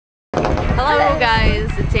Hello guys,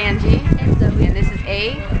 it's Angie, And Zoe. and this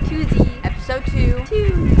is Tuesday. episode 2.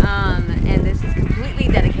 And this is completely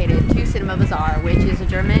dedicated to Cinema Bazaar, which is a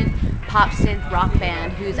German pop synth rock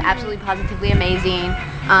band who's absolutely positively amazing.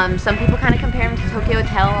 Some people kind of compare them to Tokyo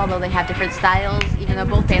Hotel, although they have different styles, even though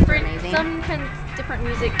both bands are amazing. Some kind of different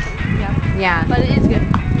music. Yeah. Yeah. But it is good.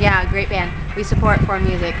 Yeah, great band. We support for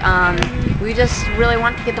music. We just really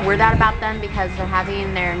want to get the word out about them because they're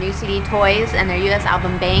having their new CD Toys and their US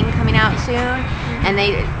album Bang coming out soon. And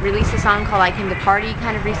they released a song called I Came to Party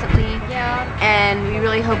kind of recently. Yeah. And we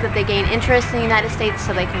really hope that they gain interest in the United States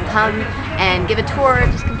so they can come and give a tour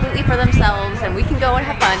just completely for themselves and we can go and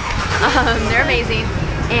have fun. They're amazing.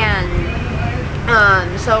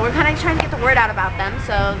 And so we're kind of trying to get the word out about them.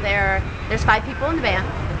 So there's 5 people in the band.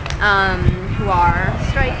 Who are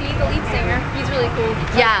Stripey, the lead singer. He's really cool.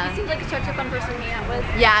 Yeah. He seems like such a fun person to hang out with.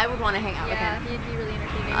 Yeah, I would want to hang out with Yeah, him. he'd be really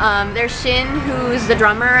entertaining. There's Shin, who's the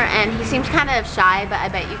drummer, and he seems kind of shy, but I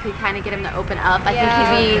bet you could kind of get him to open up. I think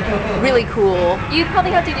he'd be really cool. You'd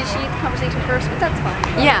probably have to initiate the conversation first, but that's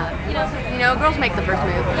fine. Yeah. You know. You know, girls make the first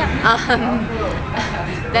move. Yeah.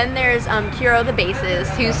 Then there's Kiro, the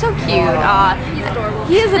bassist, who's so cute. He's adorable.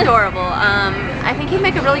 He is adorable. I think he'd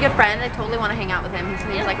make a really good friend. I totally want to hang out with him. He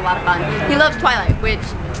seems like a lot of fun. He loves Twilight, which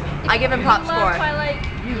I give him props If you love for. Twilight,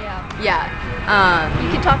 yeah. Yeah. You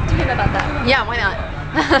can talk to him about that. Yeah, why not?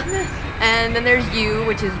 And then there's you,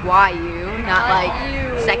 which is YU, not like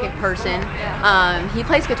YU. second person. Yeah. He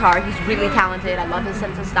plays guitar. He's really talented. I love his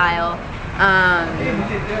sense of style.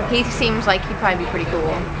 He seems like he'd probably be pretty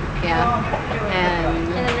cool. Yeah. And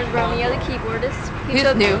then there's Romeo, the keyboardist.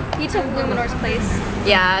 Who's new? He took Luminor's place.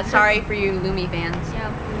 Yeah, sorry for you Lumi fans.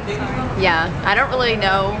 Yeah. Sorry. Yeah, I don't really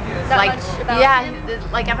know. That like, much about yeah,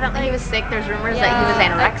 him? like evidently he was sick. There's rumors that he was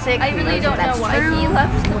anorexic. I Who really knows don't if that's know why true. he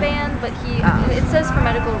left the band, but it says for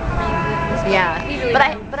medical reasons. Yeah, He really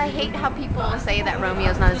but I hate how people say that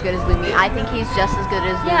Romeo's not as good as Lumi. I think he's just as good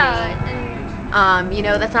as Lumi. Yeah, and You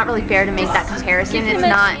know, that's not really fair to make that comparison. give him It's a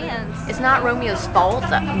not. chance. It's not Romeo's fault.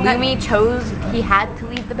 Lumi chose. He had to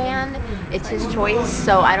leave the band. It's his choice.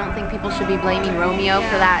 So I don't think people should be blaming Romeo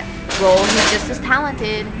for that role. He's just as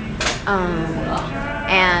talented.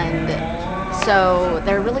 And so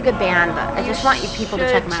they're a really good band. I just want you people to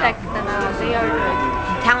check them out. Check them out. They are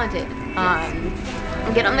good. Talented.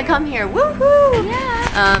 And get them to come here. Woohoo!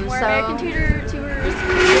 Yeah. More so American tours.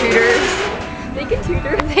 tutors. They can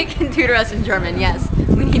tutor. They can tutor us in German, yes.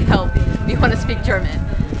 We need help if you want to speak German.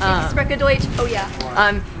 Ich spreche Deutsch. Oh yeah.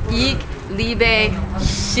 Ich liebe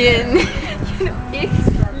Shin. Ich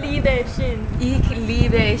liebe Shin. Ich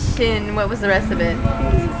liebe Shin. What was the rest of it?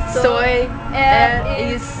 Soy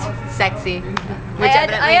is sexy. I Which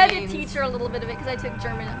had to means, teach her a little bit of it because I took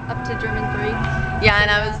German up to German 3. Yeah, and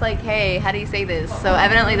I was like, hey, how do you say this? So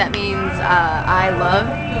evidently that means I love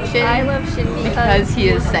Shin. I love Shin because he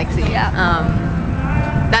is sexy. Yeah.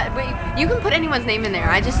 But you can put anyone's name in there.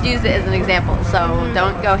 I just used it as an example, so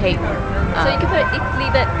don't go hate me. So you can put Ich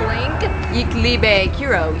liebe blank Ich liebe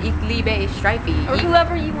Kiro. Ich liebe Stripey. or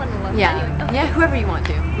whoever you want to love. Yeah, Anyway, okay. yeah, whoever you want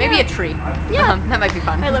to. Maybe Yeah. a tree. Yeah. That might be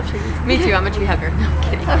fun. I love trees. Me too. I'm a tree hugger. No, I'm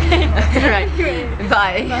kidding. Okay. All right.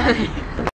 Bye. Bye.